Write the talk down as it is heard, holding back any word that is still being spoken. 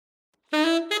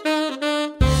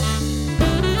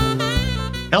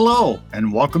Hello,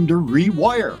 and welcome to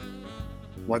Rewire.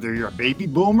 Whether you're a baby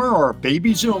boomer or a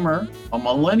baby zoomer, a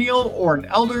millennial or an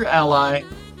elder ally,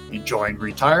 enjoying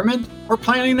retirement or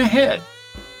planning ahead,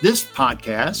 this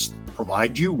podcast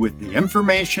provides you with the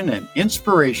information and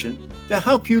inspiration to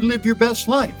help you live your best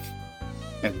life.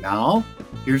 And now,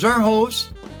 here's our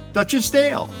host, Duchess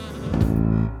Dale.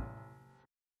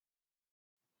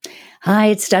 Hi,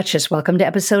 it's Duchess. Welcome to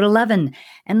episode 11.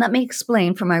 And let me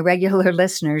explain for my regular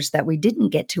listeners that we didn't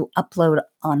get to upload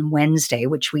on Wednesday,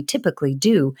 which we typically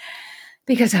do,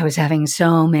 because I was having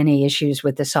so many issues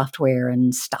with the software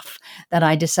and stuff that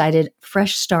I decided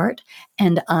fresh start,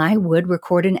 and I would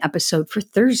record an episode for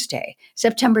Thursday,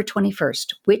 September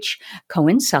 21st, which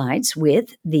coincides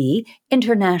with the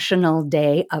International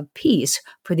Day of Peace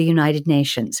for the United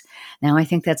Nations. Now, I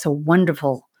think that's a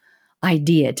wonderful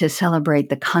idea to celebrate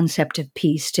the concept of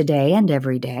peace today and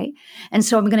every day. And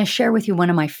so I'm going to share with you one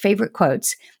of my favorite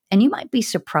quotes, and you might be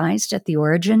surprised at the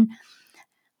origin.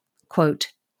 Quote,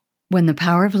 "When the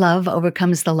power of love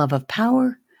overcomes the love of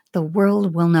power, the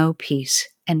world will know peace."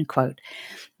 End quote.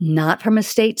 Not from a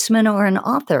statesman or an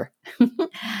author.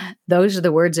 Those are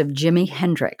the words of Jimi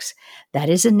Hendrix. That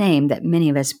is a name that many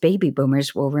of us baby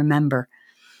boomers will remember.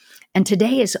 And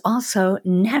today is also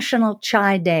National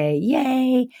Chai Day.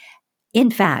 Yay! In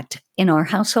fact, in our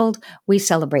household, we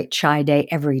celebrate Chai Day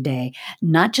every day,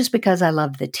 not just because I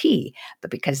love the tea, but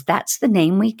because that's the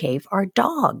name we gave our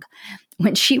dog.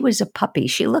 When she was a puppy,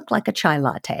 she looked like a chai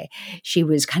latte. She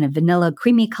was kind of vanilla,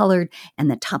 creamy colored, and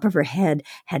the top of her head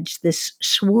had this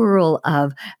swirl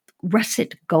of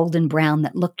russet golden brown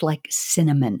that looked like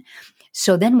cinnamon.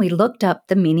 So then we looked up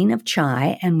the meaning of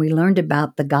chai, and we learned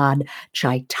about the god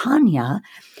Chaitanya,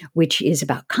 which is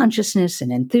about consciousness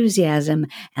and enthusiasm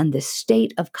and the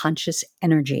state of conscious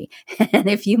energy. And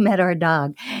if you met our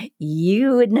dog,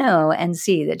 you would know and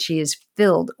see that she is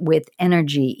filled with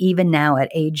energy, even now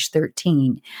at age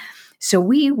 13. So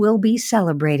we will be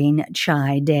celebrating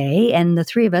Chai Day, and the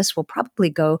three of us will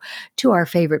probably go to our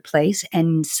favorite place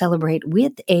and celebrate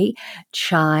with a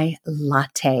chai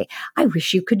latte. I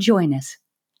wish you could join us.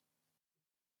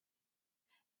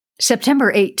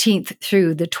 September 18th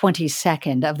through the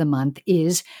 22nd of the month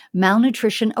is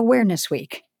Malnutrition Awareness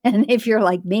Week. And if you're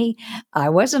like me, I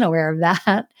wasn't aware of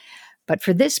that. But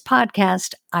for this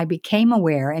podcast, I became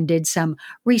aware and did some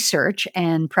research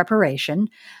and preparation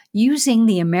using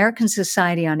the American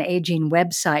Society on Aging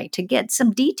website to get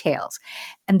some details.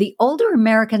 And the Older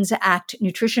Americans Act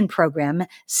nutrition program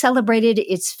celebrated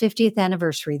its 50th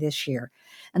anniversary this year.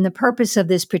 And the purpose of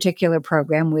this particular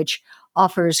program, which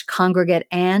offers congregate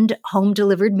and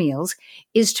home-delivered meals,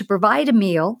 is to provide a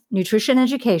meal, nutrition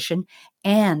education,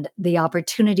 and the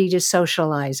opportunity to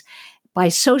socialize. By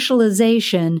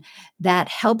socialization, that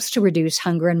helps to reduce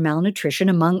hunger and malnutrition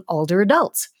among older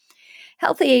adults.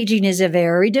 Healthy aging is a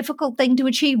very difficult thing to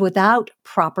achieve without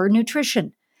proper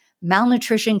nutrition.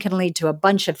 Malnutrition can lead to a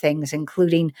bunch of things,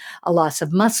 including a loss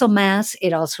of muscle mass.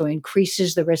 It also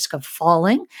increases the risk of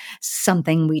falling,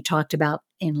 something we talked about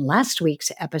in last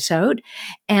week's episode.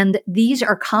 And these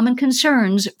are common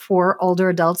concerns for older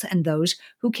adults and those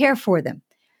who care for them.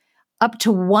 Up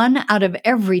to 1 out of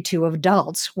every 2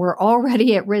 adults were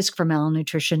already at risk for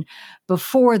malnutrition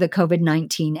before the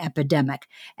COVID-19 epidemic.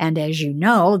 And as you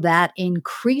know, that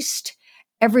increased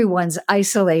everyone's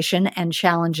isolation and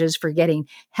challenges for getting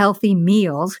healthy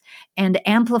meals and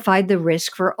amplified the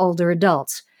risk for older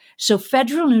adults. So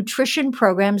federal nutrition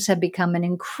programs have become an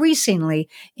increasingly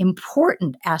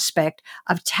important aspect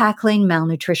of tackling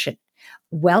malnutrition.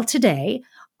 Well, today,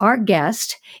 our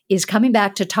guest is coming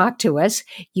back to talk to us.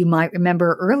 You might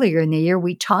remember earlier in the year,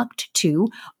 we talked to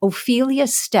Ophelia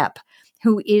Steppe,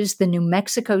 who is the New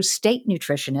Mexico state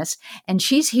nutritionist, and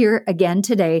she's here again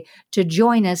today to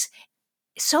join us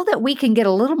so that we can get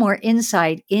a little more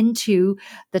insight into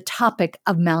the topic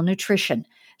of malnutrition.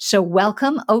 So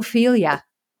welcome, Ophelia.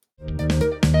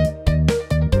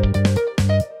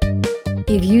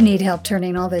 If you need help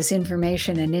turning all this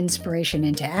information and inspiration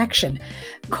into action,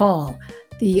 call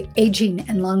the Aging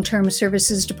and Long-Term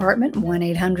Services Department,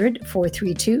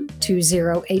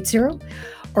 1-800-432-2080,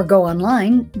 or go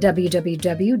online,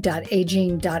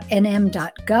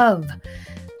 www.aging.nm.gov.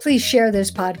 Please share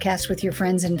this podcast with your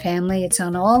friends and family. It's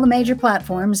on all the major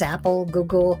platforms, Apple,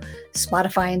 Google,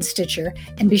 Spotify, and Stitcher.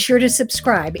 And be sure to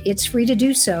subscribe. It's free to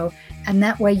do so, and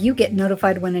that way you get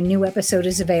notified when a new episode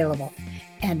is available.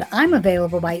 And I'm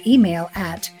available by email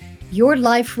at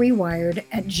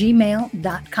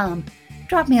yourliferewired@gmail.com.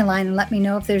 Drop me a line and let me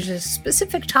know if there's a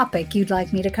specific topic you'd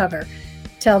like me to cover.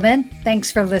 Till then, thanks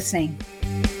for listening.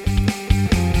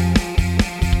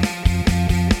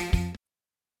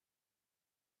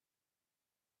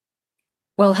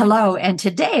 Well, hello. And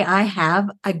today I have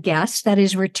a guest that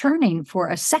is returning for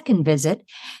a second visit.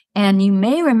 And you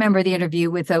may remember the interview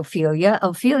with Ophelia.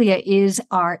 Ophelia is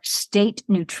our state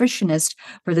nutritionist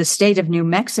for the state of New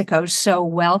Mexico. So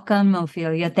welcome,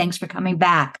 Ophelia. Thanks for coming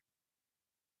back.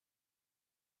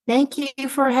 Thank you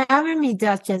for having me,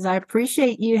 Duchess. I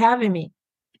appreciate you having me.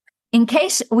 In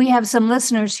case we have some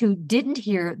listeners who didn't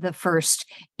hear the first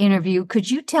interview,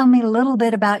 could you tell me a little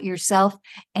bit about yourself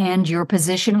and your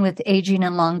position with Aging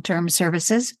and Long-Term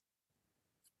Services?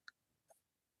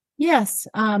 Yes,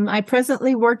 I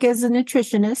presently work as a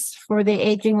nutritionist for the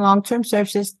Aging Long-Term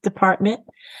Services Department,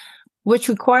 which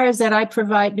requires that I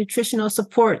provide nutritional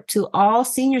support to all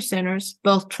senior centers,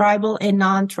 both tribal and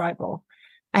non-tribal.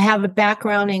 I have a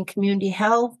background in community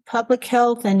health, public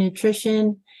health, and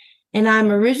nutrition, and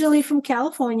I'm originally from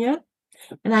California,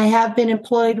 and I have been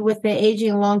employed with the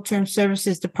Aging Long-Term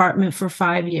Services Department for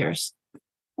 5 years.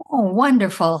 Oh,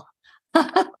 wonderful.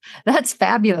 That's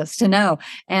fabulous to know.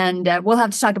 And we'll have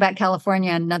to talk about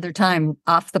California another time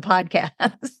off the podcast.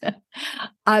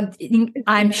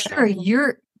 I'm sure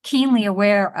you're keenly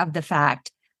aware of the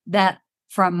fact that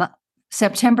from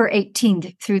September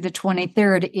 18th through the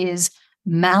 23rd is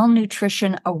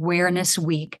Malnutrition Awareness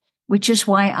Week, which is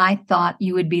why I thought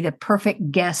you would be the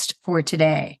perfect guest for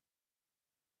today.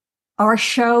 Our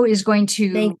show is going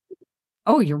to...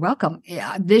 Oh, you're welcome.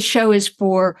 Yeah, this show is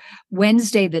for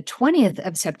Wednesday, the 20th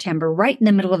of September, right in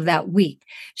the middle of that week.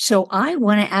 So I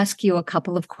want to ask you a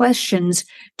couple of questions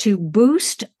to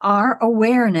boost our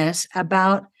awareness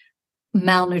about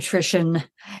malnutrition.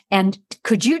 And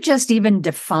could you just even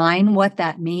define what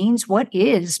that means? What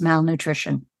is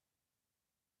malnutrition?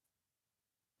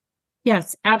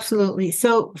 Yes, absolutely.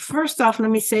 So first off,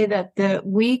 let me say that the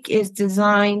week is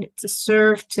designed to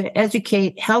serve to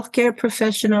educate healthcare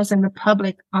professionals and the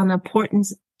public on the important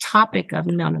topic of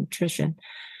malnutrition.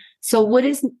 So what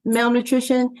is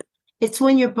malnutrition? It's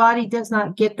when your body does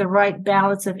not get the right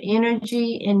balance of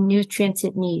energy and nutrients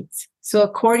it needs. So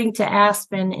according to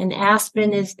Aspen, and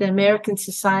Aspen is the American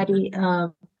Society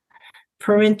of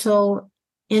Parental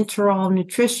Enteral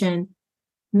Nutrition,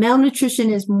 malnutrition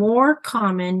is more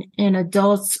common in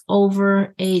adults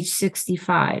over age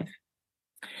 65.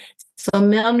 So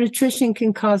malnutrition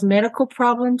can cause medical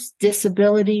problems,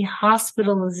 disability,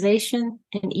 hospitalization,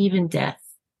 and even death.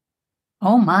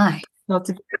 Oh my. So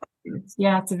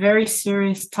it's a very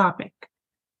serious topic.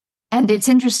 And it's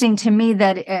interesting to me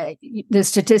that the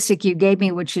statistic you gave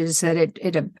me, which is that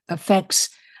it affects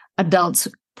adults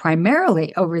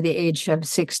primarily over the age of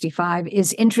 65,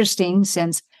 is interesting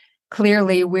since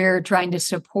clearly we're trying to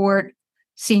support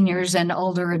seniors and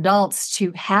older adults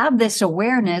to have this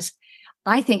awareness.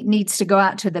 I think needs to go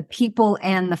out to the people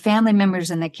and the family members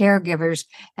and the caregivers,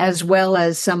 as well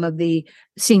as some of the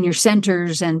senior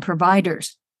centers and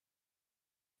providers.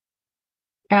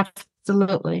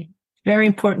 Absolutely. Very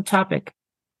important topic.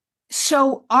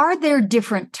 So are there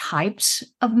different types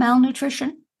of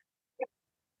malnutrition?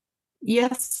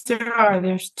 Yes, there are.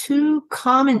 There's two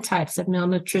common types of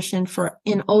malnutrition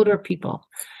in older people.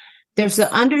 There's the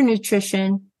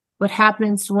undernutrition, what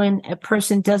happens when a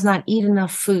person does not eat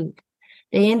enough food.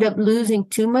 They end up losing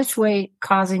too much weight,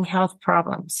 causing health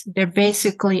problems. They're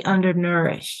basically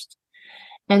undernourished.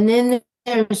 And then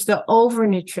there's the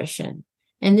overnutrition,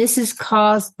 and this is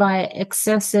caused by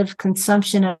excessive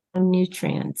consumption of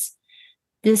nutrients.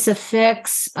 This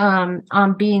affects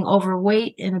on being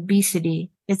overweight and obesity.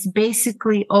 It's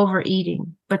basically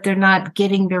overeating, but they're not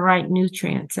getting the right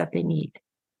nutrients that they need.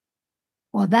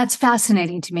 Well, that's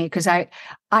fascinating to me because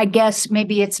I guess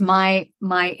maybe it's my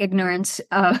ignorance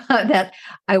that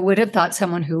I would have thought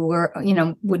someone who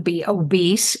would be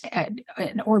obese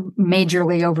or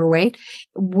majorly overweight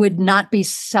would not be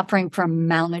suffering from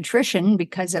malnutrition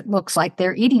because it looks like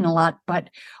they're eating a lot. But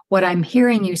what I'm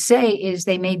hearing you say is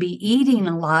they may be eating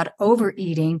a lot,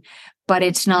 overeating, but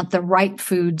it's not the right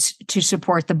foods to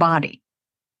support the body.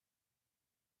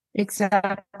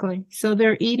 Exactly. So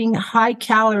they're eating high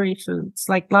calorie foods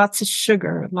like lots of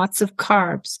sugar, lots of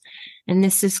carbs, and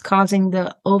this is causing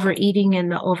the overeating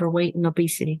and the overweight and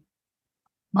obesity.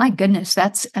 My goodness,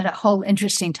 that's a whole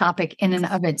interesting topic in and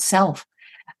of itself.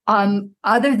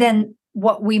 Other than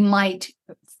what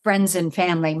friends and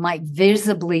family might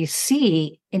visibly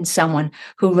see in someone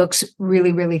who looks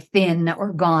really, really thin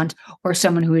or gaunt, or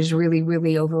someone who is really,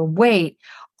 really overweight,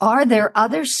 are there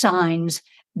other signs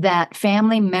that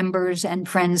family members and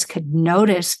friends could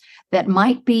notice that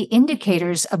might be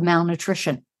indicators of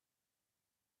malnutrition?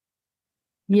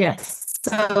 Yes.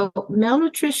 So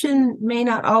malnutrition may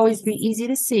not always be easy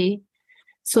to see,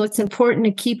 so it's important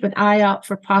to keep an eye out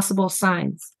for possible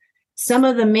signs. Some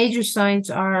of the major signs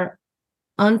are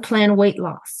unplanned weight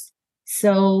loss.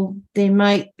 So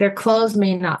their clothes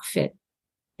may not fit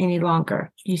any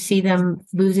longer. You see them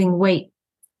losing weight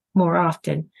more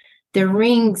often. Their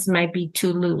rings might be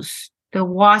too loose. The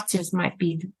watches might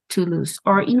be too loose,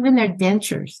 or even their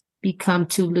dentures become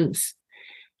too loose.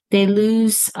 They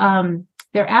lose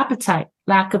their appetite,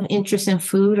 lack of interest in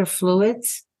food or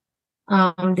fluids.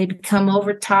 They become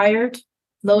overtired,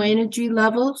 low energy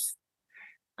levels.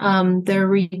 Their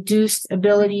reduced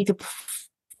ability to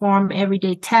perform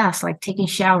everyday tasks like taking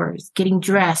showers, getting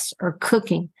dressed, or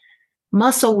cooking.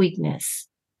 Muscle weakness.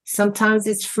 Sometimes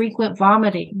it's frequent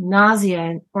vomiting,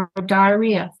 nausea, or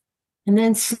diarrhea, and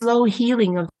then slow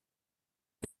healing of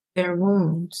their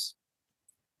wounds.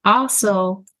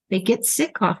 Also, they get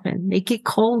sick often. They get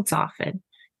colds often,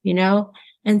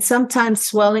 and sometimes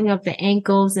swelling of the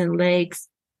ankles and legs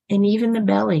and even the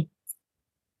belly.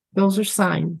 Those are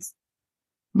signs.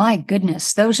 My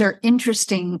goodness, those are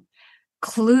interesting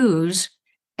clues.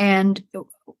 And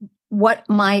what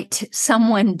might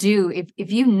someone do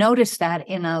if you notice that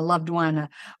in a loved one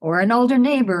or an older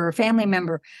neighbor or family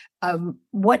member?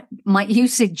 What might you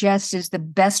suggest is the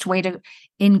best way to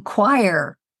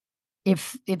inquire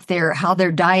if how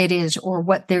their diet is or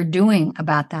what they're doing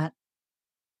about that?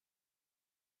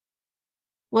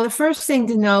 Well, the first thing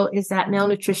to know is that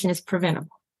malnutrition is preventable.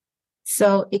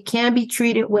 So it can be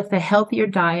treated with a healthier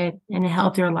diet and a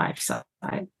healthier lifestyle.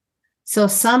 So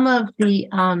some of the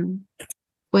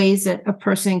ways that a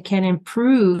person can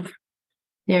improve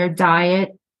their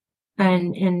diet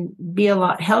and be a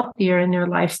lot healthier in their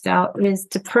lifestyle is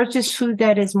to purchase food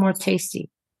that is more tasty.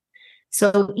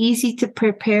 So easy to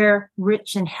prepare,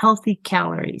 rich and healthy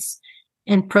calories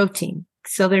and protein.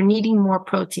 So they're needing more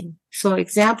protein. So an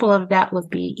example of that would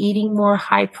be eating more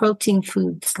high protein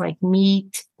foods like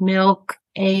meat, milk,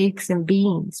 eggs, and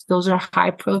beans. Those are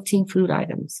high protein food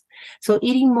items. So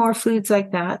eating more foods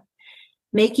like that,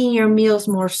 making your meals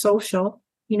more social.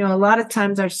 A lot of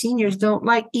times our seniors don't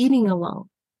like eating alone,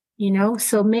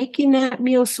 so making that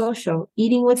meal social,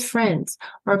 eating with friends,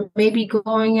 or maybe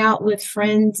going out with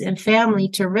friends and family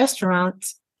to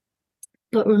restaurants.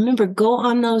 But remember, go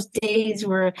on those days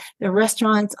where the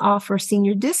restaurants offer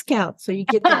senior discounts. So you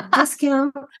get that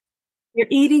discount. You're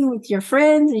eating with your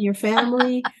friends and your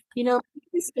family, be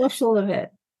social of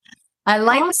it. I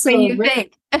like the way you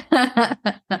think.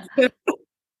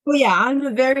 Well, yeah, I'm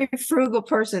a very frugal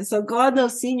person. So go on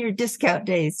those senior discount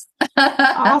days.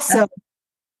 Also,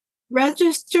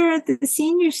 register at the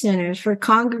senior centers for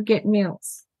congregate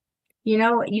meals.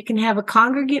 You can have a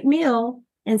congregate meal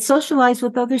and socialize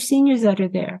with other seniors that are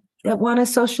there that want to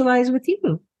socialize with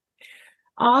you.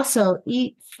 Also,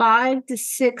 eat 5 to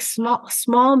 6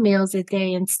 small meals a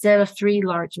day instead of 3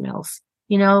 large meals.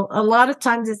 A lot of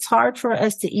times it's hard for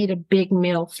us to eat a big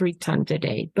meal 3 times a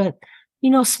day, but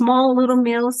small little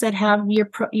meals that have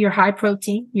your high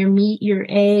protein, your meat, your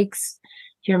eggs,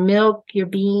 your milk, your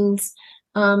beans,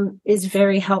 is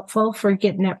very helpful for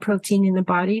getting that protein in the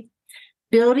body.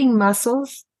 Building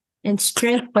muscles and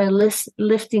strength by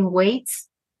lifting weights,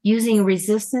 using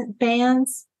resistance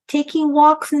bands, taking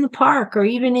walks in the park or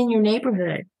even in your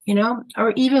neighborhood,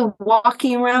 or even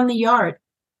walking around the yard.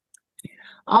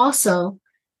 Also,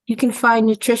 you can find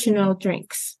nutritional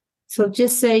drinks. So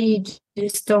just say you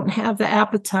just don't have the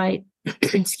appetite,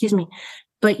 excuse me,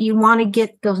 but you want to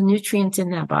get those nutrients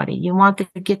in that body. You want to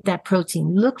get that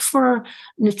protein. Look for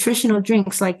nutritional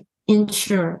drinks like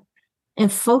Ensure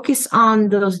and focus on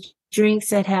those drinks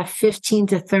that have 15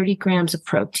 to 30 grams of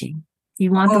protein.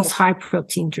 You want those high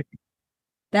protein drinks.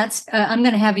 That's, I'm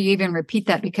going to have you even repeat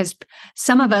that because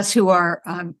some of us who are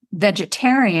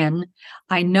vegetarian,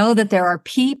 I know that there are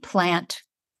pea plant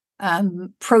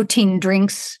protein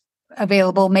drinks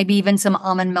available, maybe even some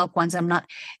almond milk ones. I'm not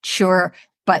sure,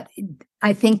 but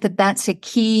I think that that's a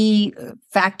key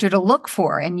factor to look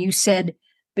for. And you said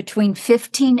between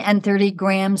 15 and 30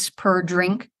 grams per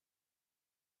drink.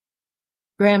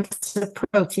 Grams of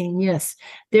protein, yes.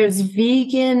 There's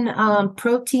vegan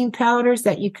protein powders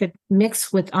that you could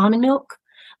mix with almond milk.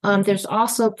 There's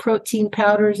also protein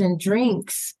powders and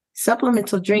drinks,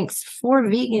 supplemental drinks for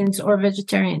vegans or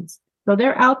vegetarians. So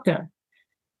they're out there.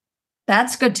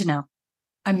 That's good to know.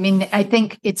 I mean, I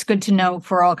think it's good to know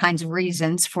for all kinds of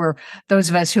reasons for those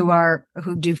of us who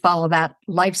do follow that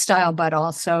lifestyle, but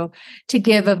also to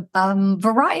give a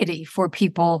variety for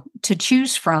people to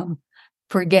choose from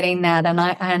for getting that.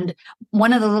 And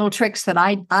one of the little tricks that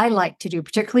I like to do,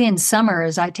 particularly in summer,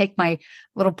 is I take my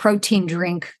little protein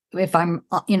drink if I'm,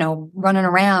 running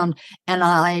around, and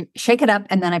I shake it up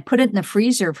and then I put it in the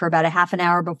freezer for about a half an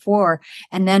hour before.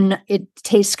 And then it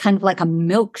tastes kind of like a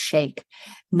milkshake,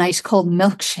 nice cold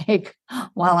milkshake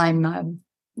while I'm,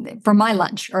 for my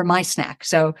lunch or my snack.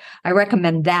 So I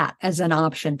recommend that as an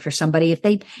option for somebody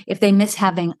if they miss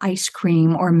having ice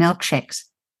cream or milkshakes.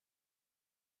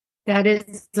 That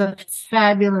is a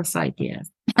fabulous idea.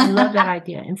 I love that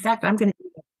idea. In fact, I'm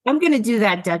going to do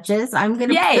that, Duchess. I'm going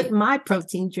to put my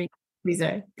protein drink in the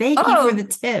freezer. Thank you for the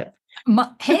tip.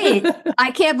 Hey,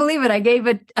 I can't believe it. I gave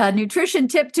a nutrition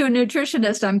tip to a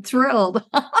nutritionist. I'm thrilled.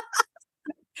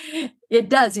 It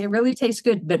does. It really tastes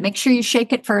good, but make sure you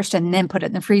shake it first and then put it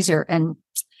in the freezer. And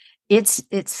it's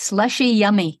slushy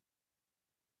yummy.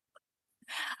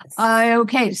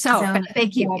 Okay. So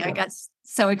thank you. I got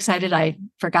so excited. I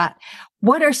forgot.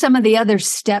 What are some of the other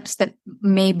steps that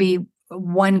maybe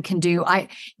one can do?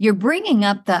 You're bringing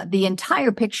up the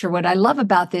entire picture. What I love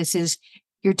about this is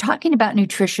you're talking about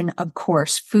nutrition, of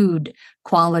course, food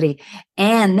quality.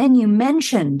 And then you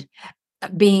mentioned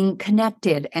being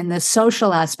connected and the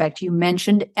social aspect. You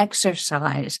mentioned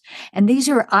exercise. And these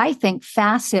are, I think,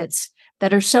 facets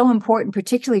that are so important,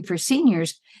 particularly for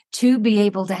seniors, to be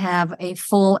able to have a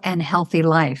full and healthy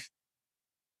life.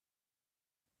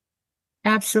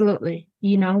 Absolutely.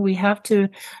 We have to,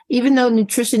 even though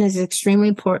nutrition is extremely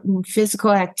important,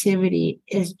 physical activity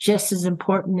is just as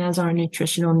important as our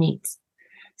nutritional needs.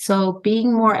 So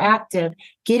being more active,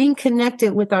 getting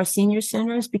connected with our senior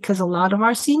centers, because a lot of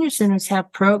our senior centers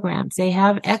have programs. They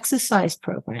have exercise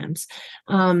programs.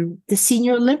 The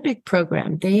Senior Olympic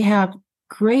program, they have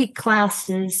great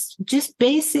classes, just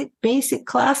basic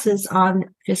classes on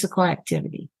physical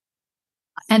activity.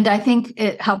 And I think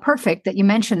how perfect that you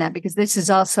mentioned that, because this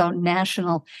is also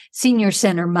National Senior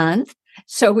Center Month.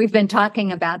 So we've been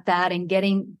talking about that and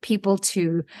getting people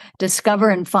to discover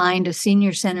and find a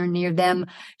senior center near them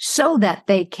so that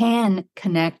they can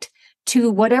connect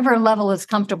to whatever level is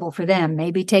comfortable for them,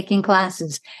 maybe taking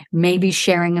classes, maybe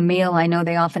sharing a meal. I know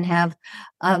they often have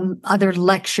other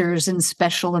lectures and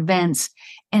special events.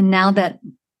 And now that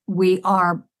we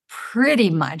are pretty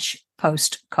much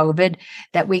post-COVID,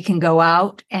 that we can go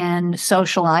out and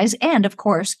socialize. And of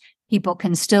course, people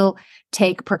can still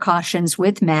take precautions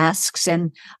with masks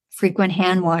and frequent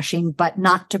hand washing, but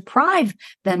not deprive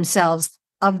themselves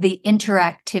of the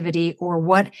interactivity or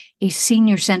what a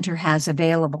senior center has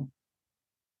available.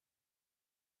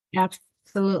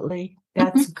 Absolutely.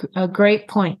 That's a great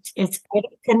point. It's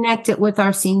getting connected with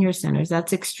our senior centers.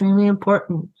 That's extremely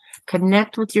important.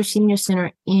 Connect with your senior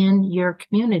center in your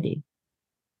community.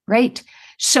 Great.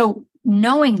 So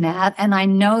knowing that, and I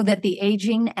know that the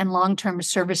Aging and Long-Term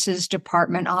Services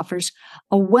Department offers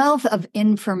a wealth of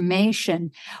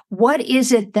information, what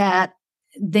is it that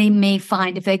they may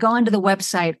find if they go onto the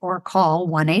website or call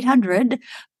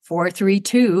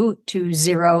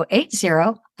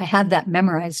 1-800-432-2080? I have that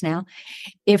memorized now.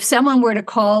 If someone were to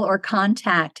call or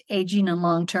contact Aging and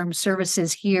Long-Term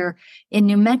Services here in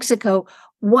New Mexico,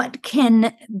 what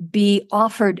can be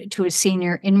offered to a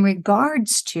senior in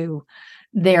regards to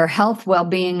their health,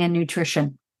 well-being, and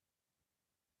nutrition?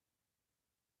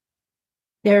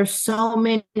 There are so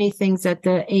many things that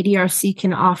the ADRC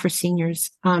can offer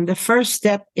seniors. The first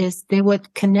step is they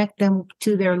would connect them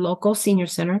to their local senior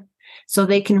center so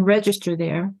they can register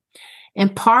there.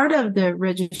 And part of the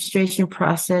registration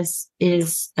process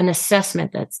is an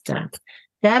assessment that's done.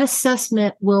 That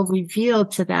assessment will reveal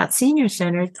to that senior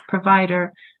center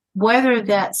provider whether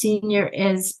that senior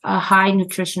is a high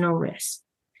nutritional risk.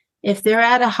 If they're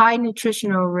at a high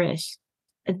nutritional risk,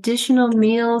 additional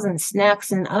meals and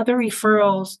snacks and other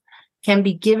referrals can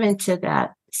be given to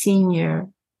that senior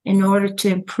in order to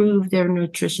improve their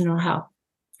nutritional health.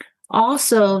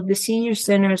 Also, the senior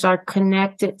centers are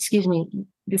connected,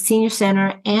 the senior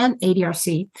center and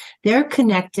ADRC, they're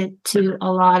connected to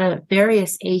a lot of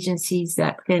various agencies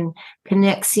that can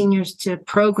connect seniors to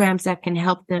programs that can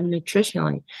help them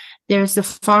nutritionally. There's the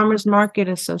Farmers Market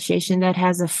Association that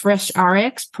has a Fresh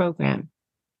RX program.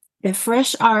 The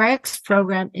Fresh RX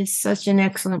program is such an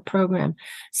excellent program.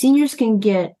 Seniors can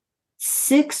get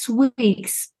 6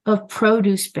 weeks of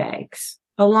produce bags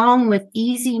along with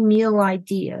easy meal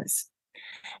ideas.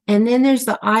 And then there's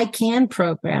the I CAN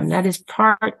program that is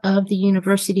part of the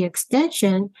University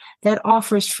Extension that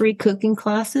offers free cooking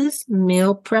classes,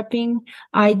 meal prepping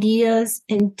ideas,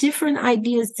 and different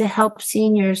ideas to help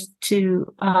seniors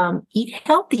to eat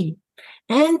healthy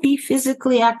and be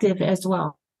physically active as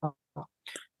well.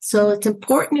 So it's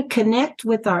important to connect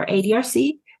with our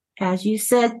ADRC. As you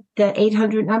said, the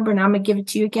 800 number, and I'm going to give it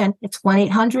to you again. It's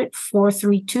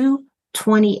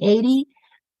 1-800-432-2080.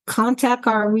 Contact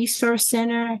our resource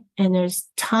center, and there's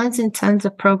tons and tons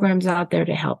of programs out there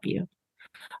to help you.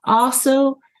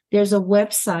 Also, there's a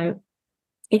website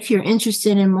if you're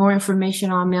interested in more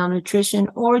information on malnutrition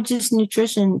or just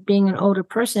nutrition being an older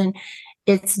person.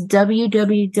 It's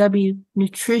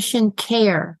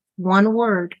www.nutritioncare, one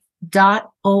word,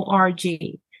 .org.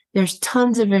 There's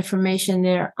tons of information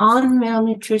there on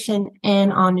malnutrition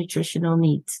and on nutritional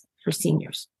needs for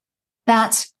seniors.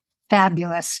 That's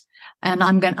fabulous. And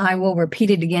I will repeat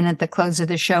it again at the close of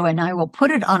the show, and I will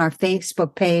put it on our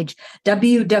Facebook page,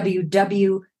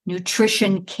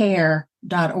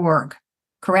 www.nutritioncare.org.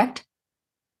 Correct?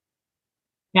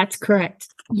 That's correct.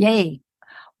 Yay.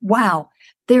 Wow.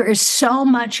 There is so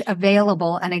much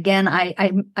available. And again,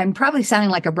 I'm probably sounding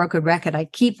like a broken record. I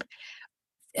keep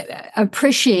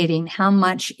appreciating how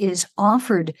much is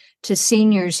offered to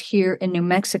seniors here in New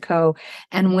Mexico.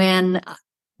 And when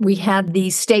we had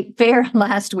the state fair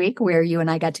last week where you and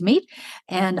I got to meet,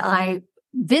 and I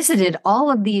visited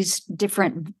all of these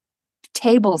different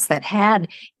tables that had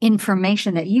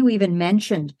information that you even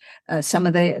mentioned, some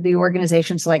of the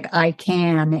organizations like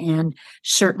ICANN, and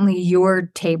certainly your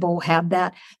table have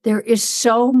that. There is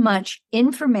so much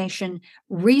information,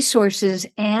 resources,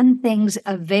 and things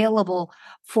available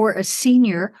for a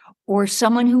senior or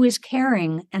someone who is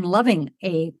caring and loving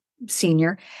a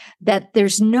senior, that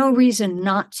there's no reason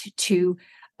not to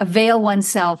avail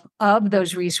oneself of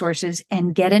those resources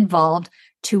and get involved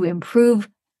to improve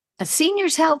a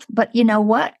senior's health. But you know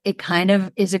what? It kind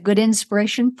of is a good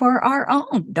inspiration for our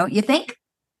own, don't you think?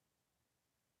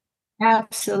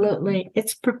 Absolutely.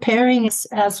 It's preparing us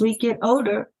as we get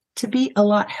older to be a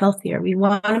lot healthier. We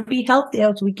want to be healthy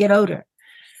as we get older.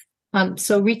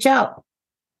 So reach out.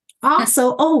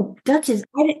 Also, Duchess,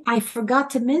 I forgot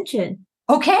to mention.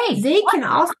 Okay. They can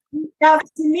also reach out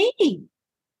to me.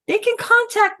 They can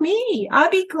contact me. I'll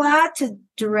be glad to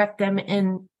direct them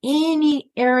in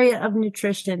any area of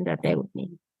nutrition that they would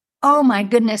need. Oh my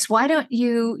goodness. Do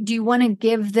you want to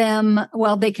give them,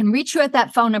 well, they can reach you at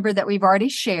that phone number that we've already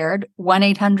shared,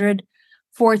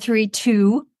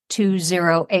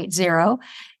 1-800-432-2080.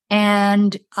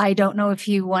 And I don't know if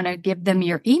you want to give them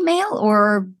your email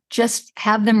or just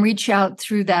have them reach out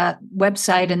through that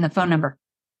website and the phone number.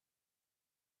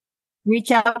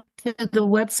 Reach out to the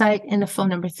website and the phone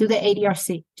number through the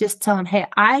ADRC. Just tell them, hey,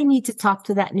 I need to talk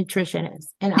to that nutritionist,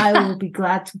 and I will be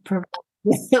glad to provide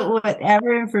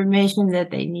whatever information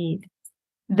that they need.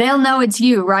 They'll know it's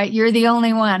you, right? You're the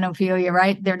only one, Ophelia,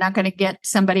 right? They're not going to get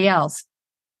somebody else.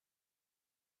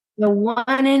 The one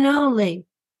and only.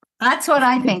 That's what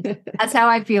I think. That's how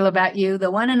I feel about you,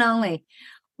 the one and only.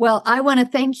 Well, I want to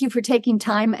thank you for taking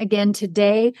time again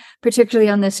today, particularly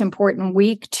on this important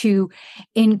week, to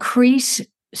increase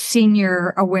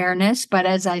senior awareness. But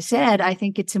as I said, I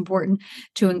think it's important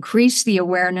to increase the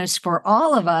awareness for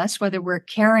all of us, whether we're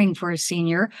caring for a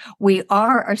senior, we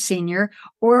are a senior,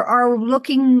 or are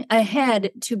looking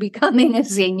ahead to becoming a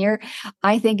senior.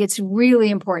 I think it's really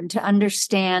important to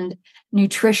understand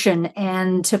nutrition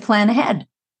and to plan ahead.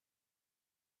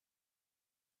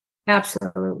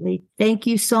 Absolutely. Thank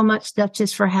you so much,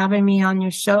 Duchess, for having me on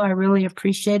your show. I really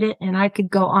appreciate it. And I could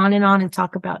go on and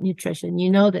talk about nutrition.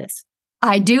 You know this.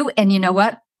 I do. And you know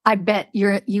what? I bet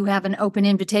you have an open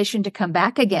invitation to come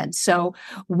back again. So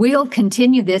we'll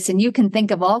continue this, and you can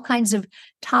think of all kinds of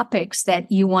topics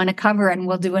that you want to cover, and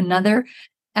we'll do another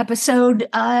episode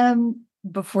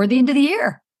before the end of the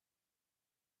year.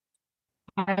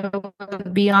 I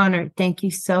would be honored. Thank you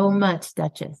so much,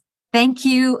 Duchess. Thank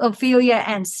you, Ophelia,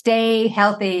 and stay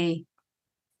healthy.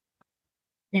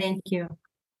 Thank you.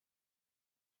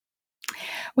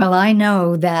 Well, I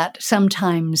know that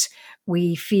sometimes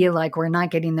we feel like we're not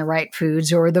getting the right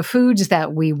foods or the foods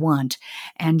that we want.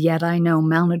 And yet I know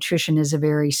malnutrition is a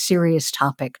very serious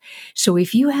topic. So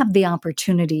if you have the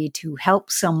opportunity to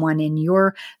help someone in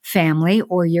your family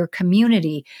or your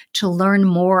community to learn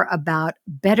more about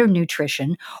better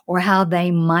nutrition or how they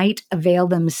might avail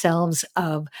themselves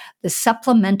of the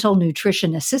Supplemental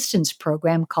Nutrition Assistance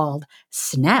Program called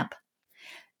SNAP,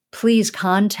 please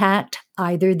contact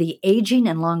either the Aging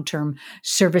and Long-Term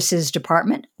Services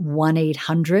Department,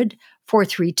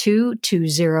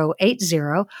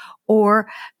 1-800-432-2080, or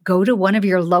go to one of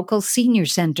your local senior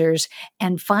centers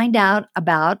and find out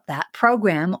about that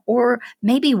program, or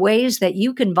maybe ways that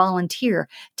you can volunteer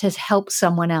to help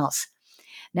someone else.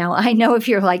 Now, I know if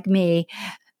you're like me,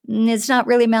 it's not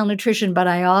really malnutrition, but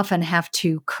I often have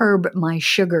to curb my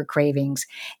sugar cravings.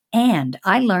 And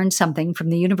I learned something from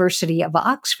the University of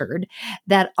Oxford,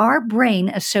 that our brain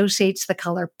associates the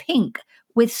color pink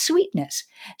with sweetness.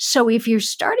 So if you're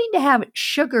starting to have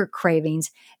sugar cravings,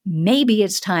 maybe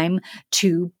it's time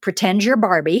to pretend you're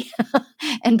Barbie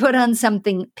and put on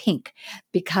something pink,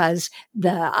 because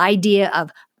the idea of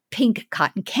pink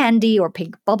cotton candy or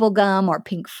pink bubble gum or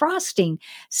pink frosting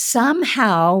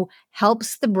somehow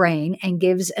helps the brain and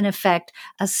gives an effect,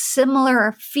 a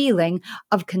similar feeling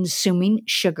of consuming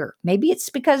sugar. Maybe it's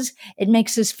because it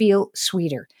makes us feel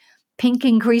sweeter. Pink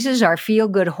increases our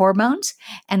feel-good hormones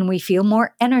and we feel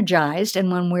more energized.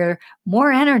 And when we're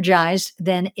more energized,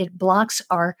 then it blocks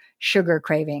our sugar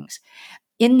cravings.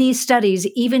 In these studies,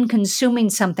 even consuming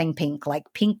something pink, like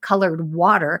pink colored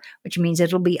water, which means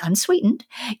it'll be unsweetened,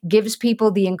 gives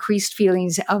people the increased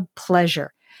feelings of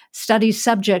pleasure. Study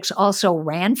subjects also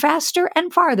ran faster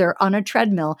and farther on a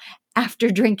treadmill after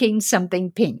drinking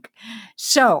something pink.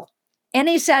 So,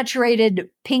 any saturated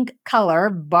pink color,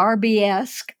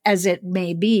 Barbie-esque as it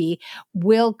may be,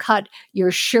 will cut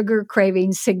your sugar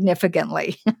cravings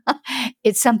significantly.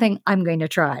 It's something I'm going to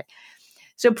try.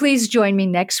 So please join me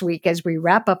next week as we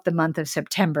wrap up the month of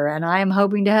September, and I am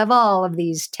hoping to have all of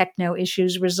these techno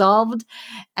issues resolved.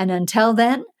 And until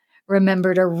then,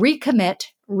 remember to recommit,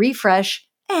 refresh,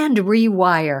 and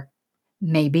rewire.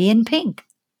 Maybe in pink.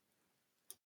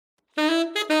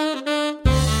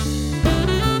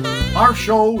 Our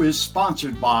show is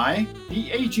sponsored by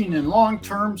the Aging and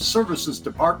Long-Term Services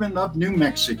Department of New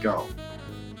Mexico.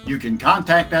 You can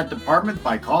contact that department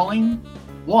by calling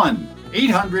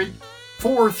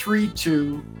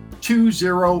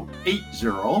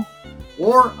 1-800-432-2080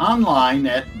 or online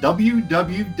at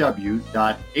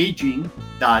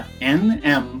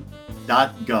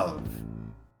www.aging.nm.gov.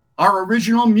 Our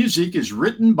original music is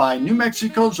written by New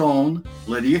Mexico's own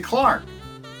Lydia Clark.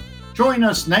 Join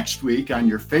us next week on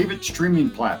your favorite streaming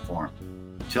platform.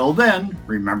 Till then,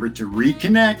 remember to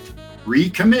reconnect,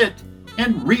 recommit,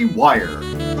 and rewire.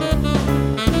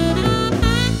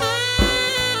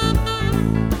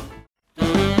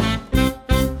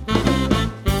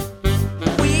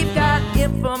 We've got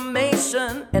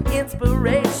information and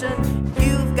inspiration.